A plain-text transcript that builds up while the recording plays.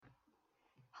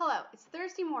Hello, it's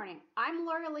Thursday morning. I'm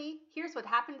Laura Lee. Here's what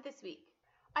happened this week.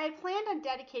 I had planned on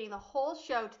dedicating the whole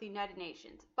show to the United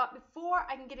Nations, but before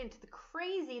I can get into the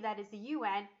crazy that is the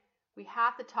UN, we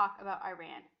have to talk about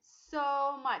Iran.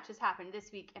 So much has happened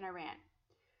this week in Iran.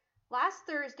 Last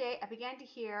Thursday, I began to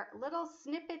hear little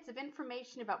snippets of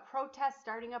information about protests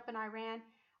starting up in Iran.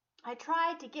 I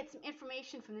tried to get some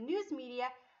information from the news media,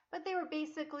 but they were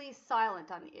basically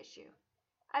silent on the issue.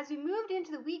 As we moved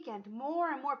into the weekend,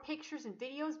 more and more pictures and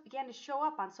videos began to show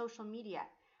up on social media.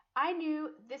 I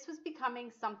knew this was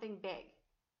becoming something big.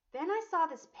 Then I saw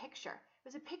this picture. It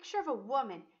was a picture of a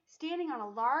woman standing on a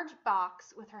large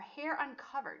box with her hair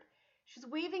uncovered. She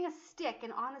was waving a stick,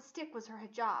 and on the stick was her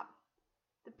hijab.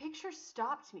 The picture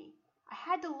stopped me. I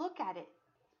had to look at it.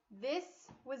 This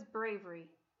was bravery.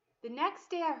 The next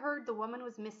day I heard the woman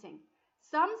was missing.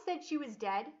 Some said she was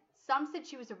dead. Some said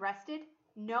she was arrested.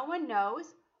 No one knows.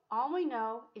 All we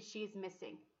know is she is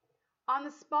missing. On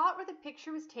the spot where the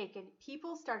picture was taken,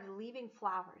 people started leaving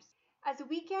flowers. As the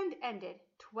weekend ended,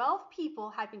 12 people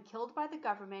had been killed by the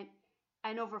government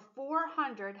and over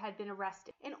 400 had been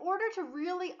arrested. In order to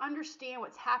really understand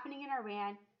what's happening in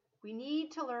Iran, we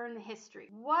need to learn the history.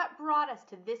 What brought us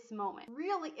to this moment?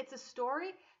 Really, it's a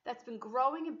story that's been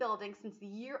growing and building since the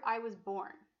year I was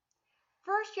born.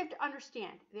 First, you have to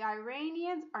understand, the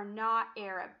Iranians are not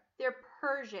Arab. They're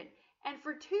Persian. And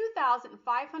for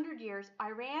 2,500 years,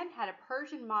 Iran had a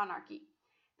Persian monarchy.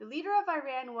 The leader of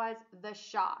Iran was the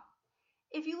Shah.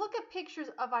 If you look at pictures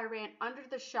of Iran under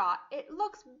the Shah, it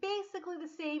looks basically the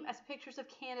same as pictures of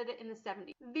Canada in the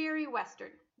 70s. Very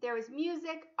Western. There was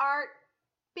music, art,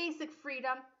 basic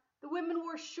freedom. The women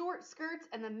wore short skirts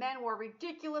and the men wore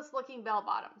ridiculous looking bell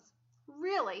bottoms.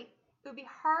 Really, it would be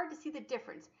hard to see the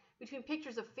difference between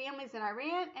pictures of families in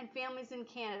Iran and families in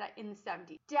Canada in the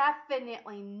 70s.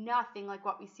 Definitely nothing like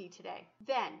what we see today.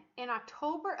 Then, in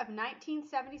October of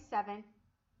 1977,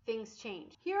 things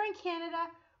changed. Here in Canada,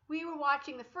 we were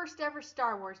watching the first ever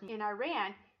Star Wars movie. In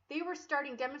Iran, they were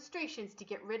starting demonstrations to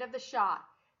get rid of the Shah.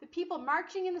 The people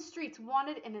marching in the streets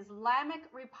wanted an Islamic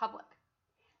republic.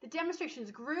 The demonstrations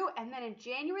grew, and then in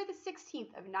January the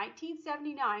 16th of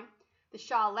 1979, the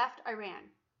Shah left Iran.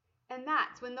 And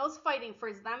that's when those fighting for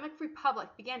Islamic Republic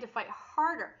began to fight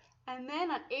harder. And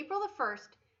then on April the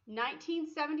 1st,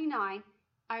 1979,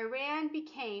 Iran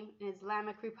became an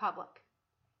Islamic Republic.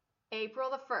 April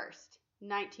the 1st,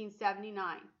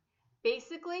 1979.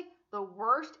 Basically, the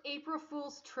worst April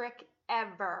Fool's trick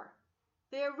ever.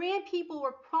 The Iran people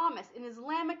were promised an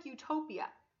Islamic utopia.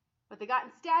 What they got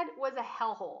instead was a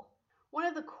hellhole. One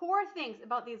of the core things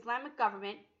about the Islamic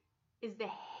government is the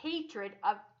hatred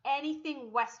of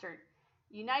anything Western.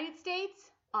 United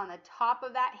States on the top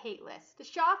of that hate list. The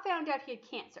Shah found out he had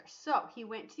cancer, so he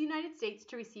went to the United States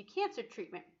to receive cancer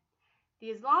treatment. The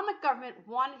Islamic government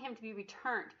wanted him to be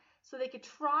returned so they could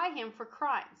try him for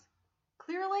crimes.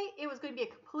 Clearly, it was going to be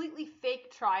a completely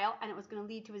fake trial and it was going to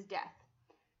lead to his death.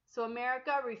 So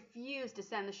America refused to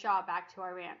send the Shah back to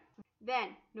Iran. Then,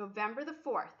 November the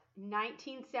 4th,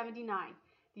 1979,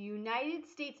 the United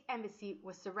States Embassy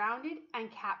was surrounded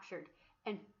and captured,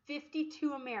 and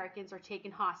 52 Americans are taken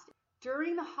hostage.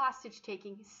 During the hostage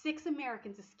taking, 6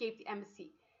 Americans escaped the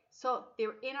embassy, so they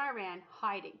were in Iran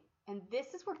hiding. And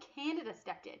this is where Canada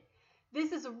stepped in.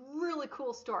 This is a really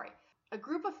cool story. A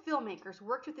group of filmmakers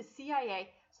worked with the CIA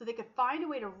so they could find a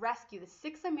way to rescue the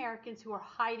 6 Americans who were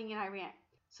hiding in Iran.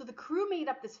 So the crew made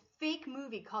up this fake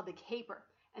movie called The Caper,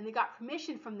 and they got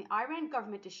permission from the Iran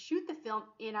government to shoot the film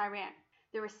in Iran.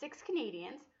 There were 6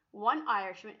 Canadians, 1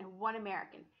 Irishman, and 1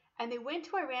 American. And they went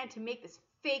to Iran to make this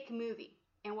fake movie.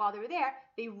 And while they were there,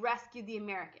 they rescued the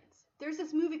Americans. There's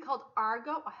this movie called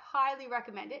Argo. I highly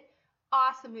recommend it.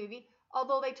 Awesome movie.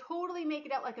 Although they totally make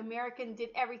it out like Americans did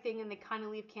everything and they kind of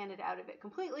leave Canada out of it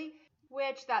completely,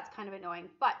 which that's kind of annoying.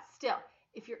 But still,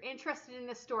 if you're interested in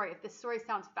this story, if this story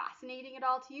sounds fascinating at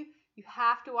all to you, you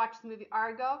have to watch the movie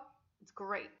Argo. It's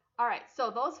great. All right, so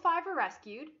those 5 were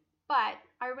rescued. But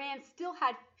Iran still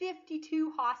had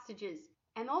 52 hostages,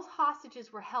 and those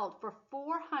hostages were held for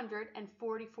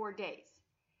 444 days.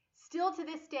 Still to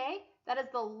this day, that is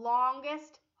the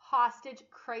longest hostage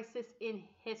crisis in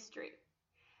history.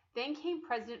 Then came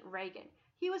President Reagan.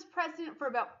 He was president for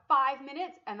about 5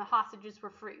 minutes, and the hostages were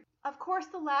free. Of course,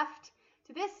 the left,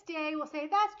 to this day, will say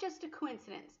that's just a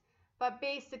coincidence. But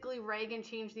basically, Reagan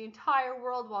changed the entire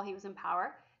world while he was in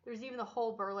power. There's even the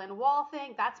whole Berlin Wall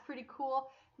thing. That's pretty cool.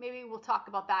 Maybe we'll talk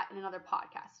about that in another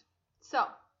podcast. So,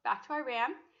 back to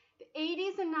Iran. The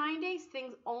 80s and 90s,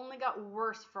 things only got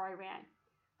worse for Iran.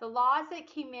 The laws that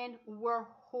came in were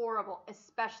horrible,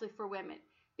 especially for women.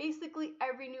 Basically,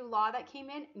 every new law that came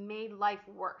in made life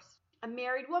worse. A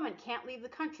married woman can't leave the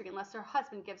country unless her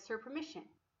husband gives her permission.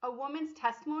 A woman's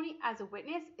testimony as a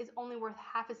witness is only worth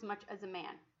half as much as a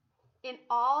man. In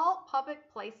all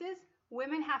public places,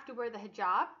 women have to wear the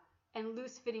hijab and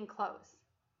loose-fitting clothes.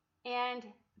 And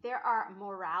there are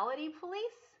morality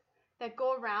police that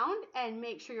go around and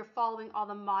make sure you're following all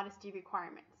the modesty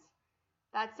requirements.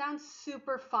 That sounds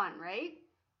super fun, right?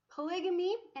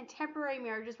 Polygamy and temporary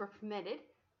marriages were permitted,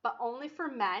 but only for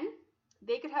men.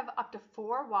 They could have up to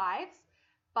 4 wives,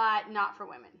 but not for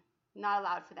women. Not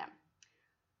allowed for them.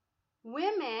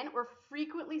 Women were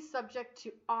frequently subject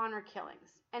to honor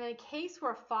killings, and in a case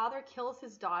where a father kills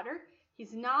his daughter,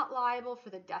 he's not liable for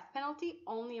the death penalty,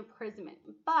 only imprisonment.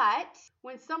 But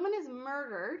when someone is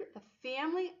murdered, the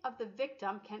family of the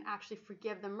victim can actually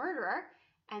forgive the murderer,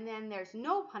 and then there's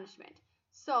no punishment.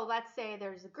 So let's say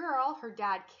there's a girl, her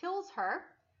dad kills her,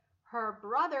 her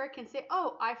brother can say,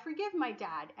 oh, I forgive my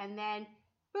dad, and then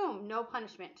boom, no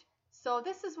punishment. So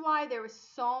this is why there was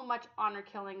so much honor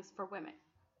killings for women.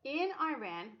 In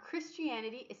Iran,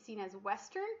 Christianity is seen as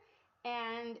Western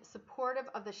and supportive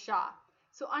of the Shah.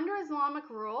 So under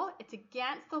Islamic rule, it's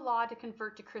against the law to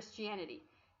convert to Christianity.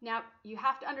 Now, you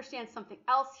have to understand something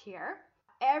else here.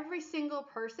 Every single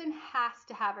person has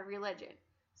to have a religion.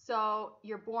 So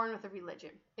you're born with a religion.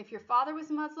 If your father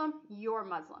was Muslim, you're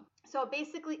Muslim. So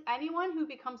basically, anyone who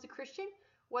becomes a Christian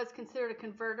was considered a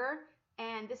converter,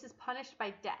 and this is punished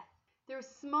by death. There were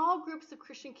small groups of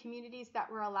Christian communities that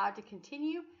were allowed to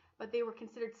continue, but they were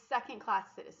considered second-class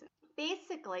citizens.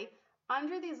 Basically,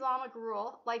 under the Islamic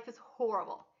rule, life is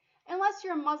horrible. Unless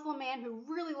you're a Muslim man who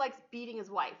really likes beating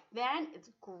his wife, then it's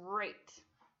great.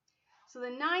 So the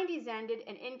 90s ended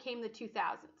and in came the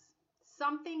 2000s.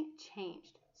 Something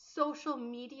changed. Social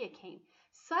media came.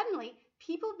 Suddenly,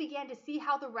 people began to see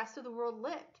how the rest of the world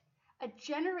lived. A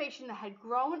generation that had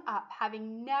grown up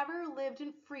having never lived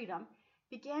in freedom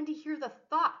began to hear the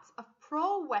thoughts of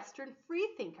pro-Western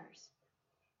freethinkers.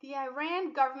 The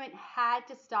Iran government had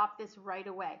to stop this right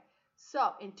away.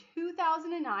 So in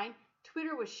 2009,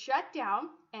 Twitter was shut down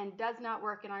and does not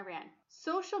work in Iran.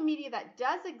 Social media that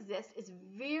does exist is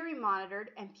very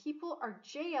monitored, and people are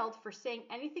jailed for saying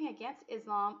anything against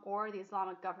Islam or the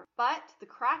Islamic government. But the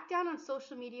crackdown on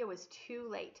social media was too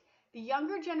late. The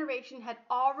younger generation had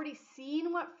already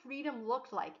seen what freedom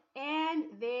looked like,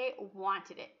 and they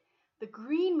wanted it. The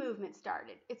Green Movement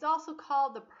started. It's also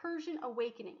called the Persian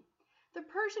Awakening. The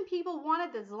Persian people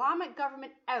wanted the Islamic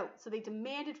government out, so they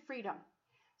demanded freedom.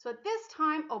 So at this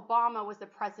time, Obama was the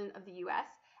president of the US,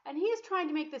 and he is trying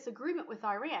to make this agreement with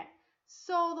Iran.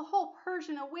 So the whole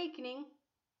Persian Awakening,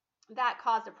 that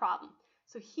caused a problem.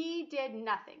 So he did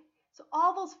nothing. So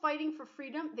all those fighting for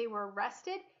freedom, they were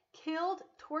arrested, killed,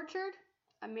 tortured.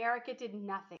 America did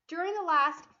nothing. During the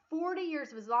last 40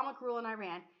 years of Islamic rule in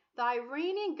Iran, the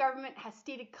Iranian government has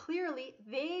stated clearly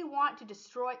they want to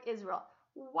destroy Israel,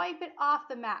 wipe it off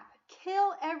the map,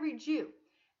 kill every Jew.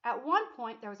 At one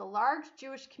point, there was a large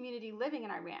Jewish community living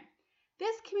in Iran.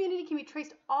 This community can be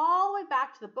traced all the way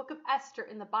back to the book of Esther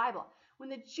in the Bible, when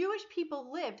the Jewish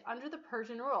people lived under the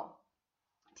Persian rule.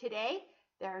 Today,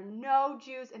 there are no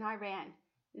Jews in Iran.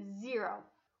 0.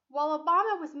 While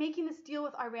Obama was making this deal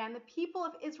with Iran, the people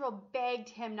of Israel begged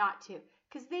him not to,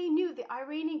 because they knew the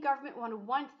Iranian government wanted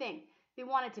one thing. They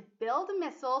wanted to build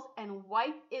missiles and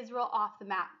wipe Israel off the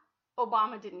map.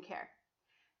 Obama didn't care.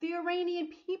 The Iranian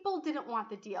people didn't want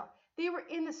the deal. They were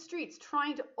in the streets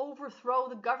trying to overthrow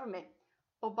the government.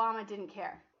 Obama didn't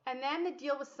care. And then the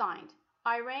deal was signed.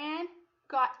 Iran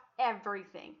got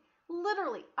everything.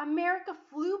 Literally, America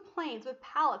flew planes with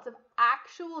pallets of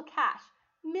actual cash,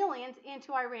 millions,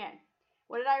 into Iran.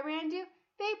 What did Iran do?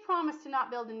 They promised to not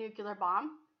build a nuclear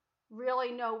bomb.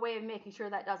 Really no way of making sure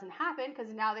that doesn't happen,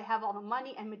 because now they have all the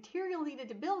money and material needed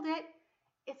to build it.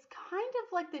 It's kind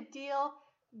of like the deal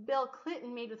Bill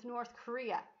Clinton made with North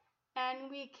Korea,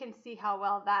 and we can see how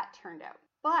well that turned out.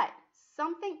 But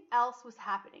something else was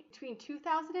happening between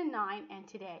 2009 and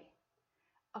today.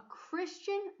 A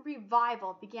Christian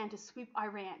revival began to sweep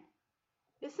Iran.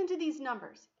 Listen to these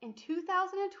numbers. In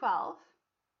 2012,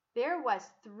 there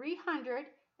was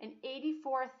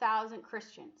 384,000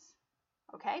 Christians.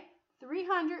 Okay?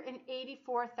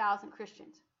 384,000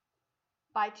 Christians.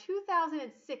 By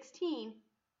 2016,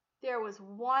 there was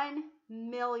 1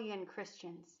 million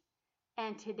Christians.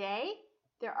 And today,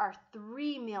 there are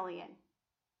 3 million.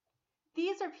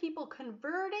 These are people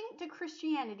converting to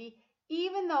Christianity,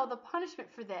 even though the punishment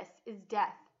for this is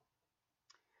death.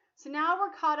 So now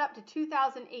we're caught up to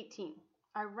 2018.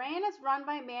 Iran is run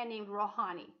by a man named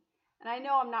Rouhani. And I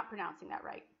know I'm not pronouncing that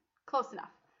right. Close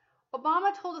enough.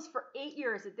 Obama told us for 8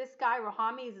 years that this guy,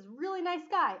 Rouhani, is a really nice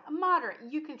guy, a moderate,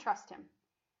 you can trust him.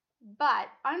 But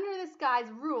under this guy's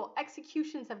rule,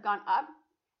 executions have gone up,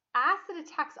 acid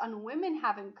attacks on women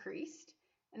have increased,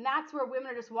 and that's where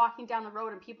women are just walking down the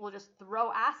road and people just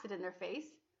throw acid in their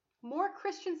face. More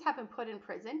Christians have been put in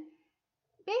prison.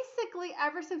 Basically,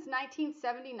 ever since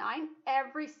 1979,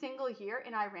 every single year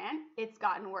in Iran, it's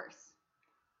gotten worse.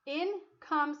 In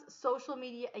comes social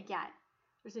media again.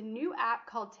 There's a new app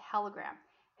called Telegram,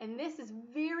 and this is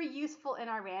very useful in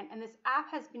Iran, and this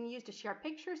app has been used to share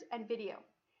pictures and video,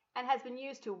 and has been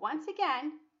used to once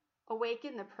again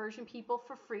awaken the Persian people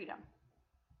for freedom.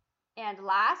 And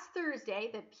last Thursday,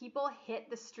 the people hit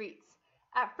the streets.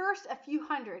 At first, a few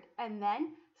hundred, and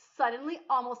then suddenly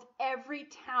almost every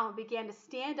town began to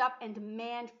stand up and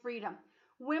demand freedom.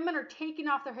 Women are taking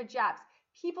off their hijabs.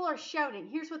 People are shouting.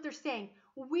 Here's what they're saying.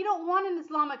 We don't want an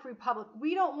Islamic Republic.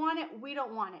 We don't want it. We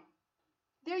don't want it.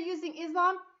 They're using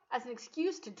Islam as an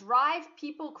excuse to drive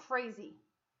people crazy.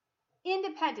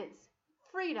 Independence,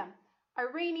 freedom,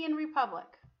 Iranian Republic.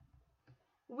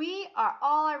 We are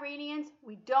all Iranians.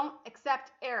 We don't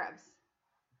accept Arabs.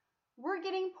 We're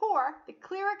getting poor. The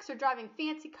clerics are driving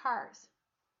fancy cars.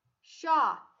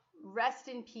 Shah, rest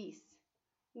in peace.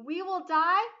 We will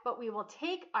die, but we will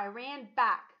take Iran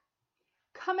back.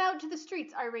 Come out to the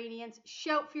streets, Iranians.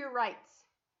 Shout for your rights.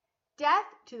 Death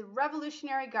to the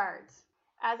Revolutionary Guards.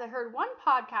 As I heard one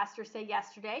podcaster say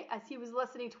yesterday, as he was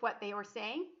listening to what they were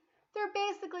saying, they're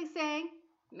basically saying,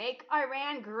 make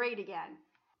Iran great again.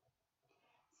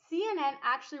 CNN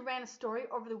actually ran a story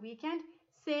over the weekend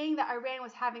saying that Iran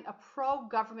was having a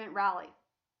pro-government rally.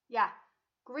 Yeah,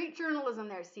 great journalism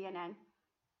there, CNN.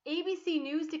 ABC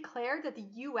News declared that the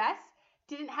U.S.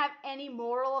 didn't have any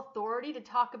moral authority to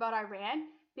talk about Iran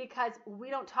because we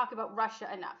don't talk about Russia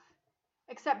enough.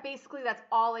 Except basically that's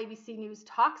all ABC News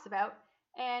talks about.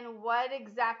 And what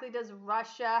exactly does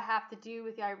Russia have to do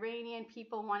with the Iranian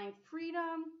people wanting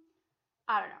freedom?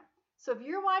 I don't know. So if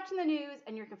you're watching the news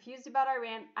and you're confused about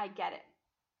Iran, I get it.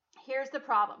 Here's the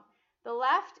problem. The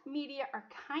left media are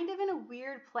kind of in a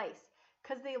weird place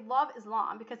because they love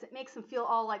Islam because it makes them feel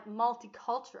all like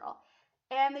multicultural.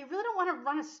 And they really don't want to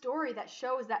run a story that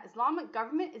shows that Islamic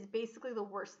government is basically the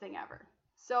worst thing ever.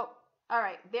 So, all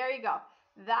right, there you go.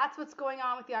 That's what's going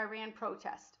on with the Iran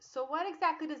protest. So what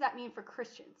exactly does that mean for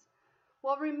Christians?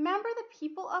 Well, remember the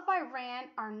people of Iran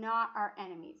are not our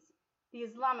enemies. The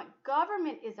Islamic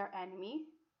government is our enemy,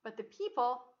 but the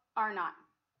people are not.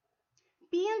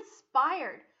 Be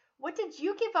inspired. What did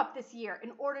you give up this year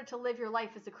in order to live your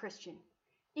life as a Christian?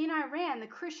 In Iran, the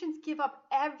Christians give up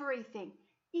everything,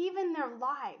 even their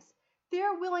lives.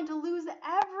 They're willing to lose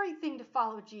everything to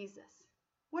follow Jesus.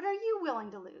 What are you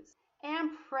willing to lose?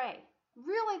 And pray.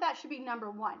 Really, that should be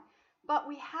number one. But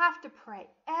we have to pray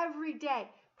every day.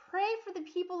 Pray for the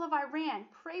people of Iran.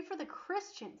 Pray for the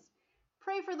Christians.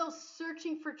 Pray for those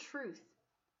searching for truth.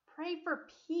 Pray for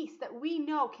peace that we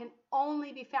know can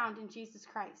only be found in Jesus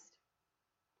Christ.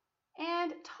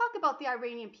 And talk about the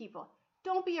Iranian people.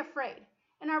 Don't be afraid.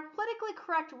 In our politically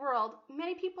correct world,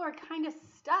 many people are kind of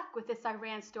stuck with this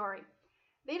Iran story.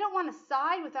 They don't want to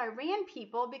side with Iran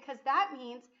people because that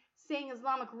means saying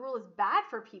Islamic rule is bad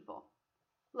for people.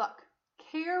 Look,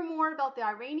 care more about the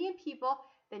Iranian people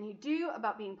than you do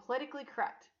about being politically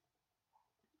correct.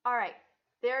 All right,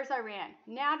 there's Iran.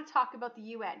 Now to talk about the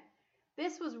UN.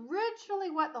 This was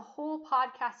originally what the whole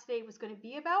podcast today was going to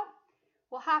be about.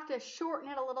 We'll have to shorten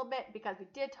it a little bit because we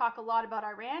did talk a lot about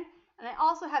Iran. And I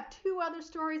also have two other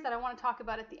stories that I want to talk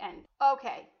about at the end.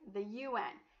 Okay, the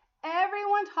UN.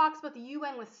 Everyone talks about the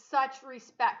UN with such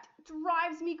respect. It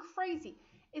drives me crazy.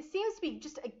 It seems to be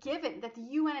just a given that the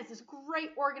UN is this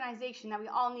great organization that we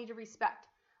all need to respect.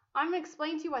 I'm going to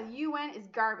explain to you why the UN is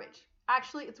garbage.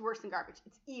 Actually, it's worse than garbage.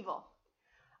 It's evil.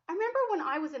 I remember when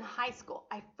I was in high school,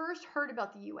 I first heard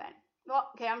about the UN. Well,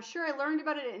 okay, I'm sure I learned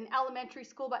about it in elementary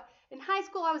school, but in high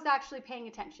school I was actually paying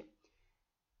attention.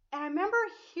 And I remember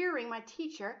hearing my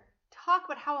teacher talk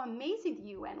about how amazing the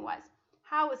UN was,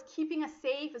 how it was keeping us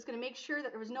safe, it was going to make sure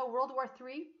that there was no World War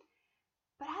III.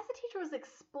 But as the teacher was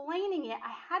explaining it,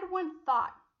 I had one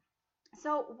thought.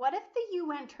 So what if the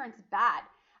UN turns bad?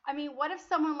 I mean, what if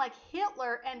someone like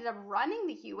Hitler ended up running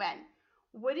the UN?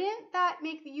 Wouldn't that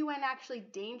make the UN actually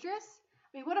dangerous?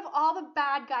 I mean, what if all the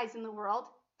bad guys in the world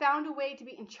found a way to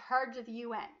be in charge of the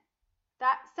UN?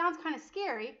 That sounds kind of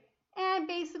scary, and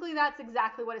basically that's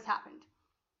exactly what has happened.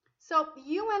 So the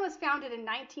UN was founded in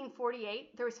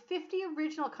 1948. There was 50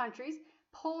 original countries.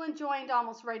 Poland joined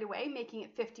almost right away, making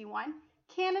it 51.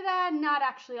 Canada, not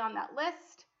actually on that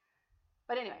list.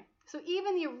 But anyway, so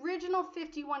even the original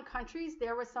 51 countries,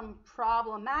 there were some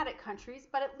problematic countries,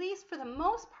 but at least for the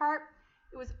most part,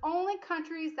 it was only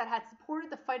countries that had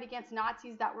supported the fight against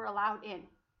Nazis that were allowed in.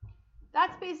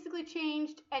 That's basically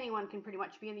changed. Anyone can pretty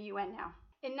much be in the UN now.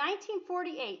 In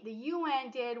 1948, the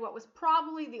UN did what was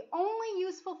probably the only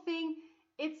useful thing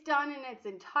it's done in its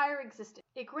entire existence.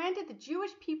 It granted the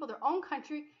Jewish people their own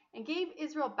country and gave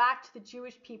Israel back to the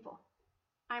Jewish people.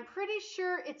 I'm pretty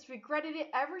sure it's regretted it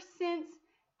ever since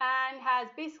and has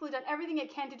basically done everything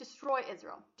it can to destroy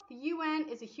Israel. The UN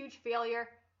is a huge failure.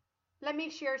 Let me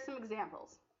share some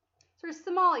examples. So there's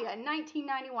Somalia in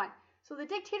 1991. So the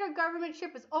dictator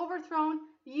governmentship is overthrown,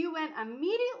 the UN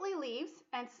immediately leaves,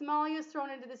 and Somalia is thrown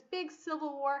into this big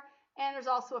civil war, and there's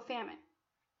also a famine.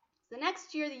 So the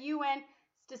next year, the UN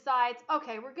decides,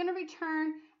 okay, we're going to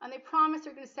return, and they promise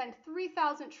they're going to send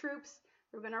 3,000 troops.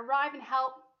 They're going to arrive and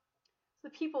help. So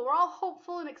the people were all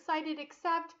hopeful and excited,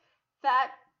 except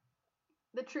that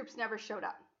the troops never showed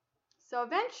up. So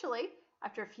eventually,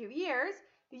 after a few years,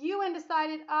 the UN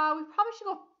decided, we probably should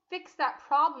go fix that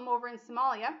problem over in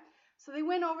Somalia. So they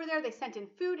went over there, they sent in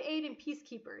food aid and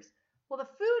peacekeepers. Well,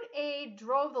 the food aid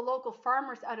drove the local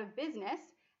farmers out of business,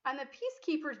 and the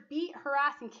peacekeepers beat,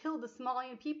 harassed, and killed the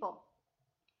Somalian people.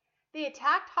 They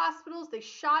attacked hospitals, they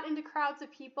shot into crowds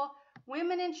of people,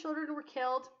 women and children were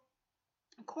killed.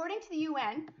 According to the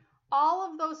UN, all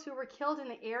of those who were killed in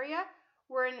the area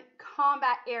were in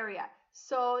combat area,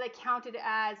 so they counted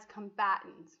as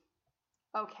combatants.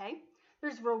 Okay,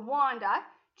 there's Rwanda.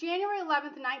 January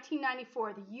 11th,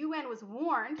 1994, the UN was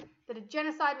warned that a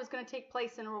genocide was going to take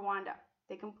place in Rwanda.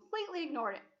 They completely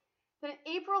ignored it. Then on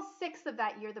April 6th of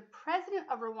that year, the president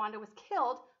of Rwanda was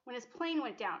killed when his plane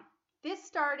went down. This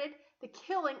started the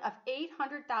killing of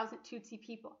 800,000 Tutsi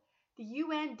people. The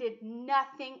UN did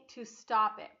nothing to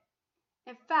stop it.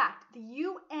 In fact, the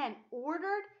UN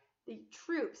ordered the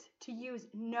troops to use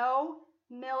no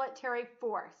military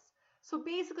force. So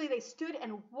basically, they stood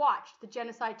and watched the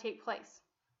genocide take place.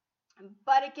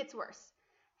 But it gets worse.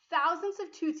 Thousands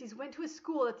of Tutsis went to a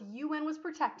school that the UN was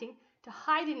protecting to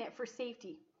hide in it for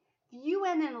safety. The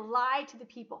UN then lied to the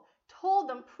people, told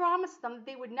them, promised them that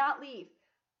they would not leave,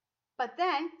 but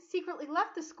then secretly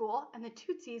left the school, and the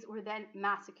Tutsis were then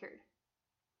massacred.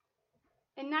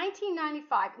 In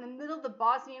 1995, in the middle of the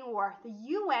Bosnian War, the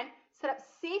UN set up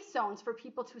safe zones for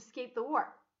people to escape the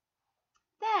war.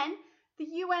 Then, the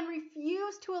UN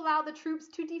refused to allow the troops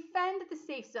to defend the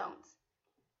safe zones.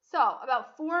 So,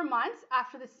 about 4 months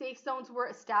after the safe zones were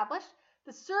established,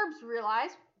 the Serbs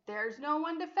realized there's no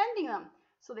one defending them.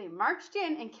 So they marched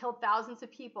in and killed thousands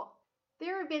of people.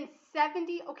 There have been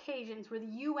 70 occasions where the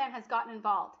UN has gotten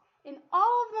involved. In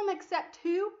all of them except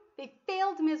 2, they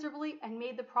failed miserably and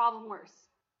made the problem worse.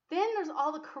 Then there's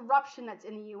all the corruption that's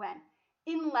in the UN.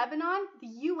 In Lebanon, the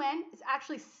UN is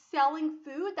actually selling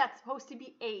food that's supposed to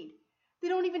be aid. They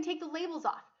don't even take the labels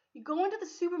off. You go into the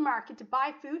supermarket to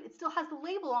buy food, it still has the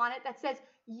label on it that says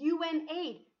UN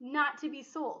aid, not to be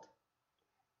sold.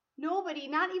 Nobody,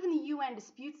 not even the UN,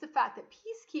 disputes the fact that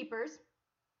peacekeepers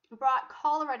brought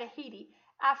cholera to Haiti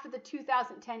after the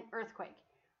 2010 earthquake.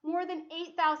 More than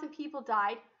 8,000 people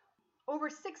died. Over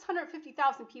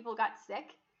 650,000 people got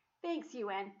sick. Thanks,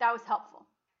 UN. That was helpful.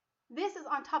 This is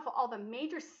on top of all the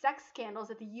major sex scandals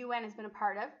that the UN has been a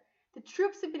part of. The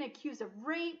troops have been accused of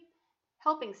rape,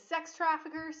 helping sex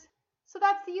traffickers. So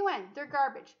that's the UN. They're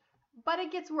garbage. But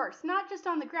it gets worse, not just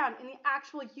on the ground, in the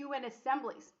actual UN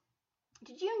assemblies.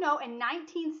 Did you know in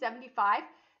 1975,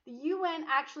 the UN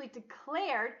actually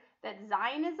declared that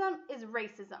Zionism is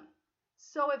racism?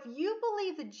 So if you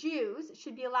believe the Jews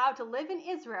should be allowed to live in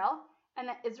Israel and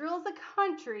that Israel is a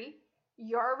country,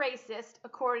 you're a racist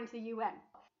according to the UN.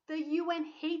 The UN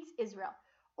hates Israel.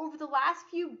 Over the last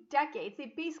few decades,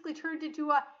 they basically turned into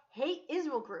a hate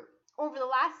Israel group. Over the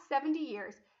last 70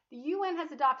 years, the UN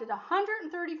has adopted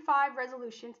 135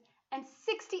 resolutions and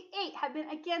 68 have been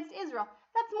against Israel.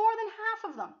 That's more than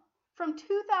half of them. From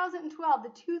 2012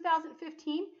 to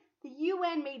 2015, the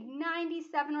UN made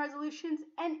 97 resolutions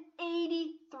and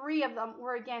 83 of them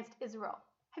were against Israel.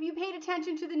 Have you paid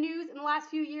attention to the news in the last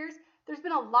few years? There's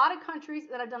been a lot of countries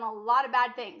that have done a lot of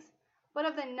bad things. But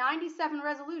of the 97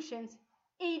 resolutions,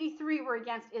 83 were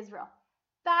against Israel.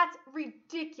 That's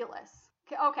ridiculous.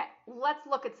 Okay, let's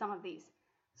look at some of these.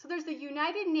 So there's the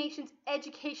United Nations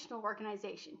Educational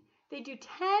Organization. They do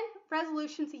 10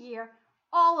 resolutions a year.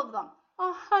 All of them,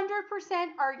 100%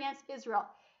 are against Israel.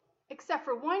 Except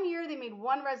for 1 year, they made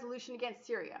 1 resolution against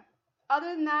Syria.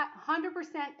 Other than that,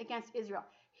 100% against Israel.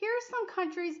 Here are some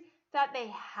countries that they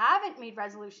haven't made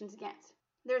resolutions against.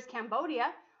 There's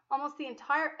Cambodia. Almost the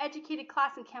entire educated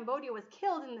class in Cambodia was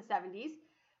killed in the 70s.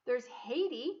 There's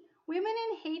Haiti. Women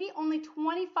in Haiti, only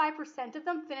 25% of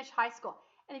them finish high school.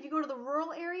 And if you go to the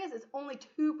rural areas, it's only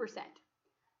 2%.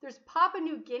 There's Papua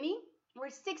New Guinea, where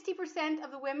 60%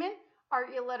 of the women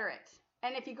are illiterate.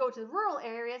 And if you go to the rural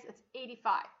areas, it's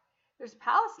 85. There's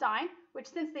Palestine, which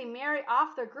since they marry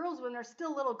off their girls when they're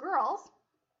still little girls,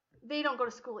 they don't go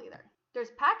to school either.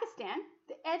 There's Pakistan.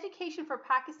 The education for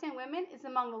Pakistan women is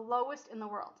among the lowest in the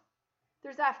world.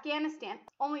 There's Afghanistan.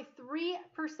 Only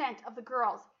 3% of the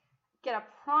girls get a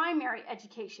primary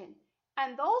education.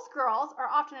 And those girls are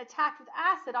often attacked with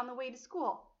acid on the way to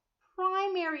school.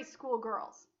 Primary school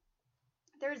girls.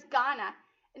 There's Ghana.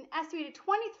 An estimated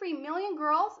 23 million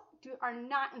girls are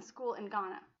not in school in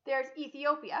Ghana. There's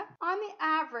Ethiopia. On the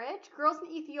average, girls in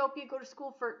Ethiopia go to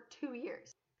school for 2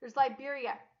 years. There's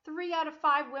Liberia. 3 out of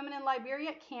 5 women in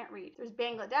Liberia can't read. There's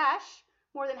Bangladesh.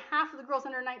 More than half of the girls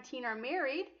under 19 are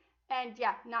married and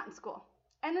not in school.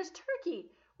 And there's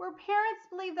Turkey, where parents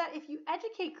believe that if you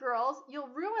educate girls, you'll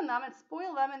ruin them and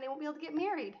spoil them and they won't be able to get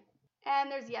married.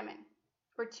 And there's Yemen,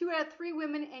 where 2 out of 3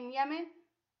 women in Yemen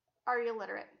are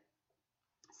illiterate.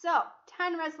 So,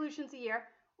 10 resolutions a year,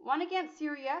 1 against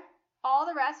Syria, all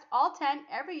the rest, all 10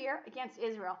 every year against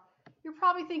Israel. You're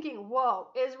probably thinking,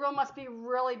 whoa, Israel must be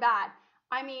really bad.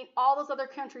 I mean, all those other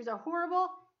countries are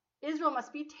horrible. Israel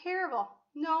must be terrible.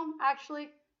 No,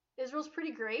 actually, Israel's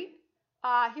pretty great.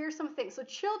 Here's some things. So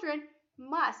children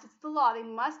must, it's the law, they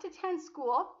must attend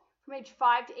school from age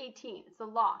 5 to 18. It's the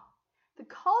law. The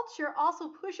culture also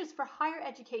pushes for higher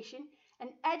education, and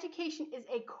education is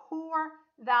a core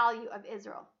value of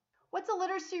Israel. What's the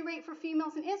literacy rate for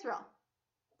females in Israel?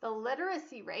 The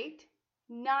literacy rate,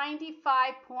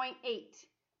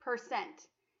 95.8%,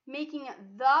 making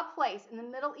it the place in the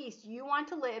Middle East you want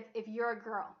to live if you're a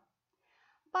girl.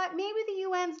 But maybe the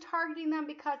UN's targeting them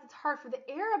because it's hard for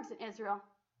the Arabs in Israel.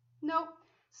 Nope.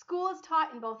 School is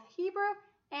taught in both Hebrew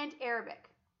and Arabic.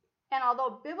 And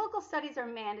although biblical studies are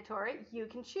mandatory, you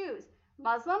can choose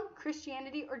Muslim,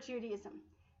 Christianity, or Judaism.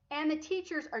 And the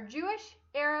teachers are Jewish,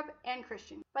 Arab, and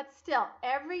Christian. But still,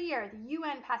 every year the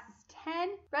UN passes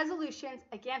 10 resolutions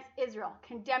against Israel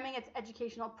condemning its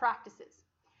educational practices.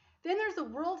 Then there's the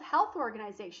World Health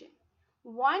Organization.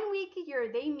 1 week a year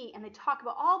they meet and they talk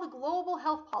about all the global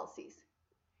health policies.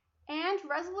 And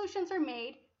resolutions are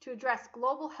made to address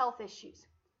global health issues.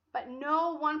 But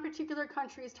no one particular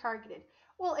country is targeted.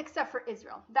 Well, except for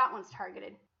Israel. That one's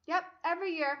targeted. Yep,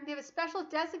 every year they have a special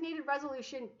designated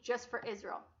resolution just for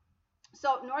Israel.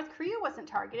 So North Korea wasn't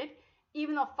targeted,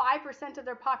 even though 5% of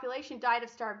their population died of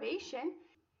starvation.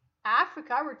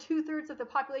 Africa, where 2/3 of the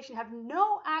population have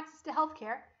no access to health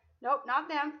care. Nope, not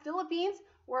them. Philippines,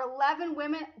 where 11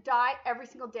 women die every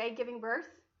single day giving birth.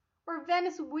 Or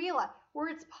Venezuela, where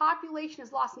its population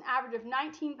has lost an average of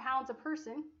 19 pounds a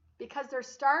person because they're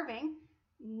starving.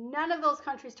 None of those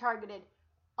countries targeted.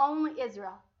 Only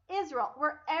Israel. Israel,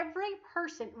 where every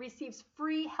person receives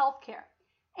free health care.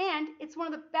 And it's one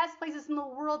of the best places in the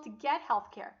world to get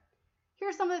health care. Here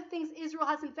are some of the things Israel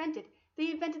has invented.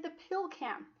 They invented the pill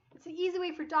cam. It's an easy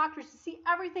way for doctors to see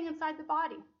everything inside the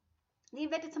body. They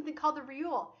invented something called the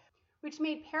Riul, which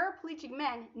made paraplegic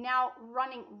men now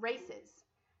running races.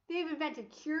 They've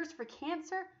invented cures for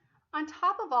cancer. On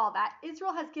top of all that,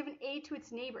 Israel has given aid to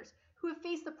its neighbors who have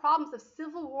faced the problems of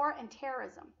civil war and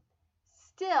terrorism.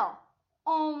 Still,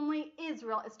 only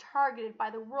Israel is targeted by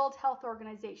the World Health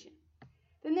Organization.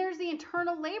 Then there's the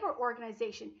Internal Labor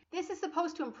Organization. This is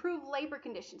supposed to improve labor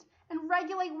conditions and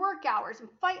regulate work hours and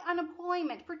fight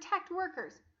unemployment, protect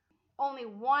workers. Only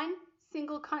one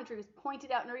single country was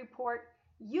pointed out in a report.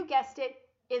 You guessed it,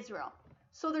 Israel.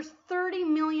 So there's 30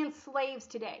 million slaves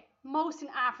today, most in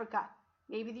Africa.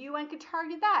 Maybe the UN could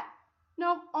target that.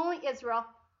 No, only Israel,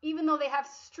 even though they have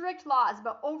strict laws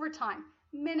about overtime,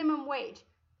 minimum wage,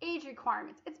 age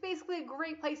requirements. It's basically a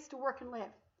great place to work and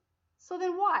live. So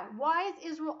then why? Why is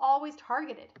Israel always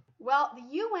targeted? Well,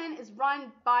 the UN is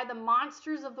run by the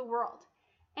monsters of the world.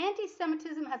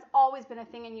 Anti-Semitism has always been a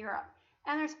thing in Europe.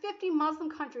 And there's 50 Muslim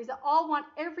countries that all want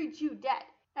every Jew dead.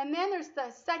 And then there's the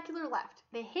secular left.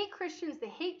 They hate Christians, they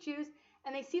hate Jews,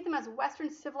 and they see them as Western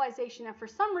civilization. And for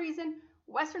some reason,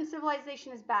 Western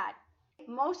civilization is bad.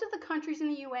 Most of the countries in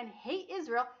the UN hate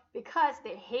Israel because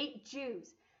they hate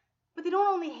Jews. But they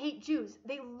don't only hate Jews,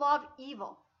 they love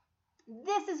evil.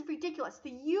 This is ridiculous. The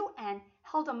UN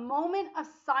held a moment of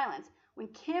silence when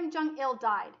Kim Jong-il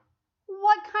died.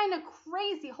 What kind of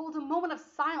crazy holds a moment of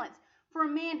silence for a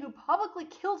man who publicly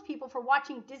killed people for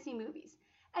watching Disney movies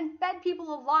and fed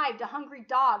people alive to hungry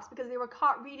dogs because they were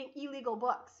caught reading illegal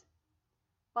books?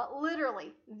 But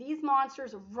literally, these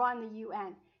monsters run the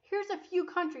UN. Here's a few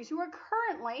countries who are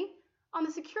currently on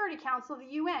the Security Council of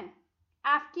the UN.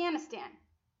 Afghanistan,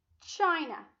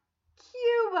 China,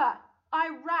 Cuba,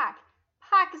 Iraq,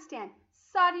 Pakistan,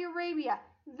 Saudi Arabia,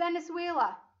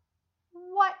 Venezuela.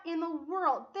 What in the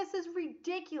world? This is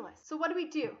ridiculous. So what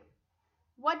do?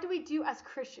 what do we do as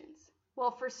Christians?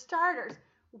 Well, for starters,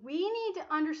 we need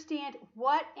to understand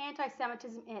what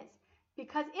anti-Semitism is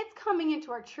because it's coming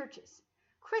into our churches.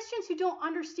 Christians who don't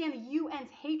understand the UN's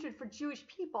hatred for Jewish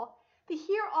people, they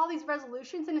hear all these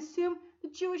resolutions and assume the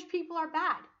Jewish people are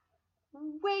bad.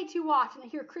 Way too often I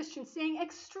hear Christians saying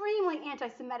extremely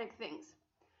anti-Semitic things.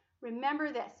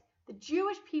 Remember this, the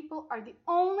Jewish people are the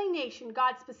only nation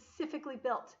God specifically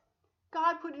built.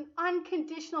 God put an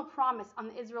unconditional promise on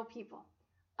the Israel people.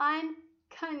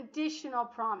 Unconditional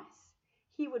promise.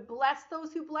 He would bless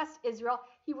those who blessed Israel.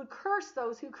 He would curse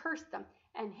those who cursed them.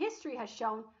 And history has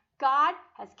shown God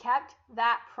has kept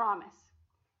that promise.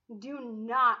 Do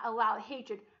not allow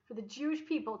hatred for the Jewish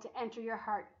people to enter your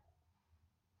heart.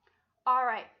 All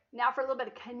right, now for a little bit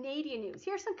of Canadian news.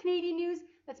 Here's some Canadian news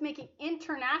that's making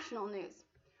international news.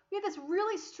 We have this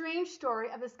really strange story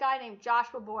of this guy named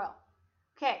Joshua Boyle.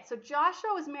 Okay, so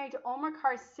Joshua was married to Omar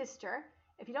Khar's sister.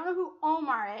 If you don't know who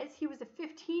Omar is, he was a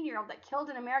 15-year-old that killed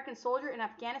an American soldier in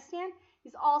Afghanistan.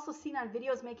 He's also seen on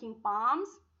videos making bombs.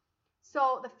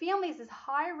 So the family is this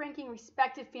high-ranking,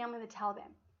 respected family in the Taliban.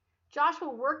 Joshua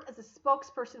worked as a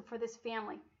spokesperson for this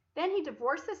family. Then he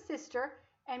divorced his sister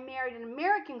and married an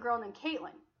American girl named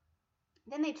Caitlin.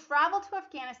 Then they traveled to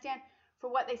Afghanistan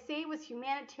for what they say was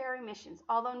humanitarian missions.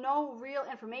 Although no real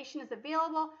information is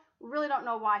available, we really don't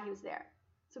know why he was there.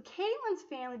 So Caitlin's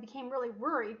family became really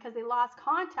worried because they lost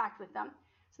contact with them.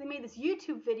 So they made this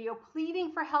YouTube video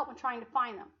pleading for help and trying to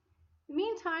find them. In the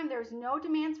meantime, there was no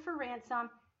demands for ransom.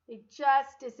 They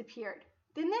just disappeared.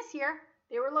 Then this year,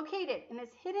 they were located in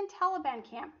this hidden Taliban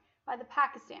camp by the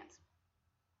Pakistans.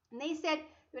 And they said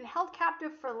they've been held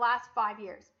captive for the last 5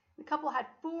 years. The couple had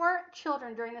 4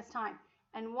 children during this time,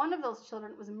 and one of those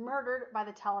children was murdered by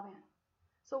the Taliban.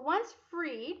 So once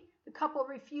freed, the couple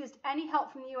refused any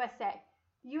help from the USA.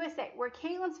 The USA, where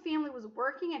Caitlin's family was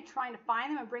working and trying to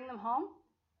find them and bring them home,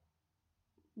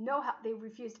 no help. They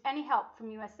refused any help from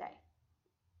USA.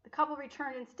 The couple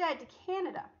returned instead to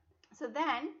Canada. So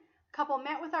then, the couple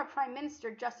met with our Prime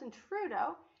Minister, Justin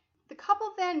Trudeau. The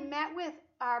couple then met with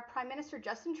our Prime Minister,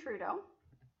 Justin Trudeau,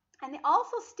 and they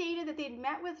also stated that they'd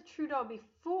met with Trudeau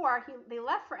before they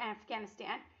left for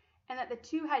Afghanistan and that the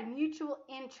two had mutual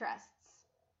interests.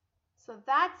 So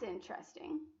that's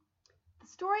interesting. The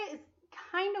story is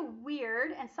kind of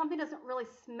weird and something doesn't really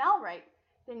smell right.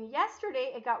 Then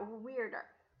yesterday it got weirder.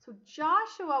 So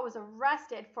Joshua was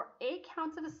arrested for 8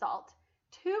 counts of assault,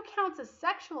 2 counts of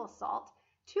sexual assault,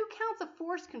 2 counts of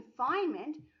forced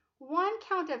confinement, 1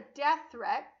 count of death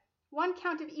threat, 1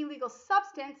 count of illegal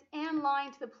substance, and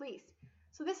lying to the police.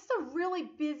 So this is a really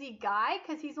busy guy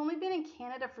because he's only been in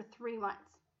Canada for 3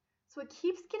 months. So it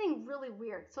keeps getting really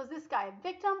weird. So is this guy a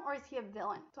victim or is he a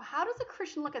villain? So how does a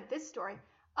Christian look at this story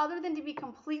other than to be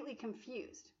completely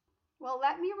confused? Well,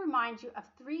 let me remind you of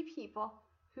 3 people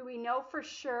who we know for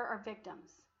sure are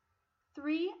victims.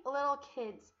 3 little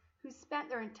kids who spent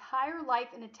their entire life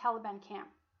in a Taliban camp.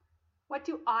 What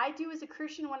do I do as a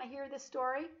Christian when I hear this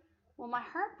story? Well, my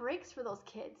heart breaks for those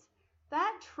kids.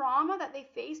 That trauma that they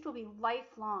faced will be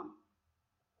lifelong.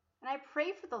 And I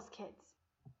pray for those kids.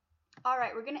 All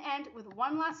right, we're going to end with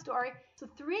one last story. So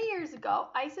 3 years ago,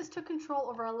 ISIS took control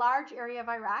over a large area of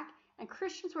Iraq and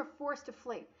Christians were forced to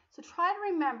flee. So try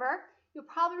to remember, you'll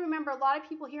probably remember a lot of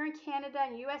people here in Canada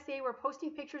and USA were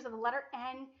posting pictures of the letter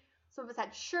N. Some of us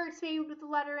had shirts made with the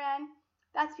letter N.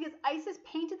 That's because ISIS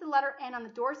painted the letter N on the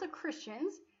doors of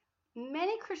Christians.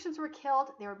 Many Christians were killed.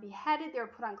 They were beheaded. They were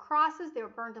put on crosses. They were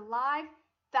burned alive.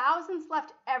 Thousands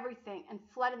left everything and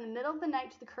fled in the middle of the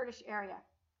night to the Kurdish area.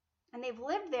 And they've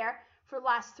lived there for the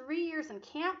last 3 years in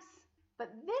camps.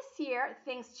 But this year,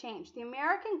 things changed. The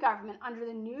American government, under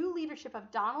the new leadership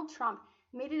of Donald Trump,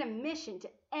 made it a mission to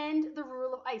end the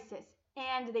rule of ISIS.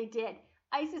 And they did.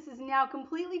 ISIS is now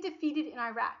completely defeated in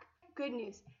Iraq. Good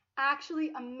news.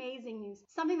 Actually, amazing news.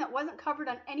 Something that wasn't covered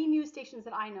on any news stations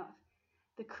that I know of.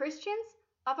 The Christians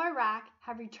of Iraq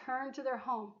have returned to their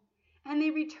home. And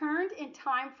they returned in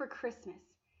time for Christmas.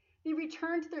 They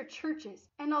returned to their churches.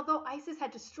 And although ISIS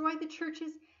had destroyed the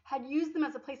churches, had used them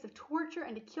as a place of torture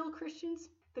and to kill Christians,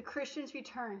 the Christians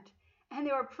returned. And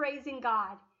they were praising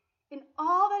God. In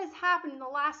all that has happened in the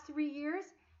last 3 years,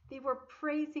 they were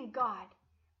praising God.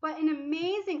 But an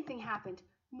amazing thing happened.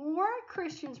 More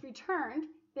Christians returned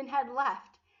than had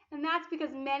left. And that's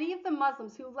because many of the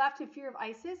Muslims who left in fear of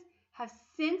ISIS have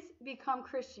since become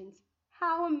Christians.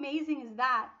 How amazing is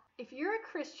that? If you're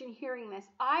a Christian hearing this,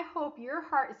 I hope your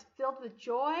heart is filled with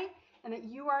joy and that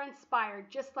you are inspired,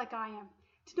 just like I am,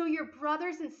 to know your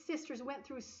brothers and sisters went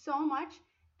through so much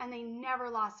and they never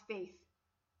lost faith.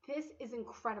 This is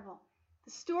incredible.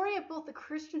 The story of both the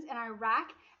Christians in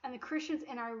Iraq and the Christians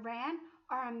in Iran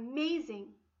are amazing.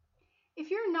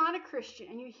 If you're not a Christian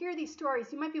and you hear these stories,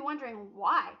 you might be wondering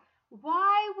why.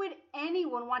 Why would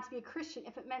anyone want to be a Christian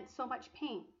if it meant so much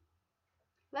pain?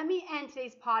 Let me end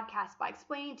today's podcast by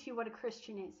explaining to you what a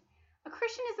Christian is. A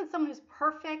Christian isn't someone who's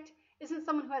perfect, isn't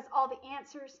someone who has all the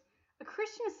answers. A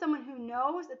Christian is someone who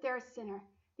knows that they're a sinner.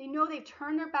 They know they've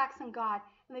turned their backs on God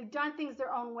and they've done things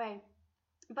their own way.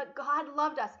 But God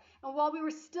loved us, and while we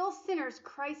were still sinners,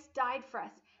 Christ died for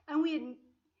us. And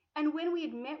when we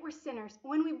admit we're sinners,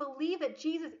 when we believe that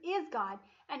Jesus is God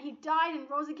and he died and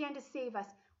rose again to save us,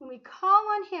 when we call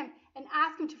on him and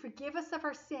ask him to forgive us of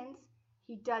our sins,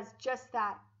 he does just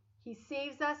that. He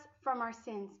saves us from our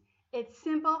sins. It's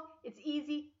simple, it's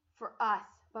easy for us,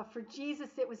 but for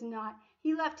Jesus it was not.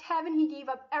 He left heaven, he gave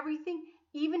up everything,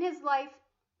 even his life,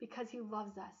 because he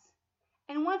loves us.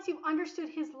 And once you've understood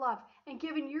his love and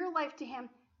given your life to him,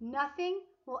 nothing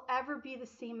will ever be the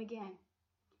same again.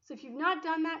 So if you've not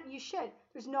done that, you should.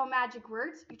 There's no magic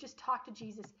words. You just talk to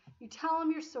Jesus. You tell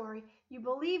him you're sorry. You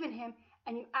believe in him,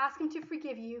 and you ask him to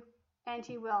forgive you, and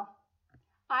he will.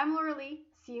 I'm Laura Lee.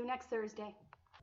 See you next Thursday.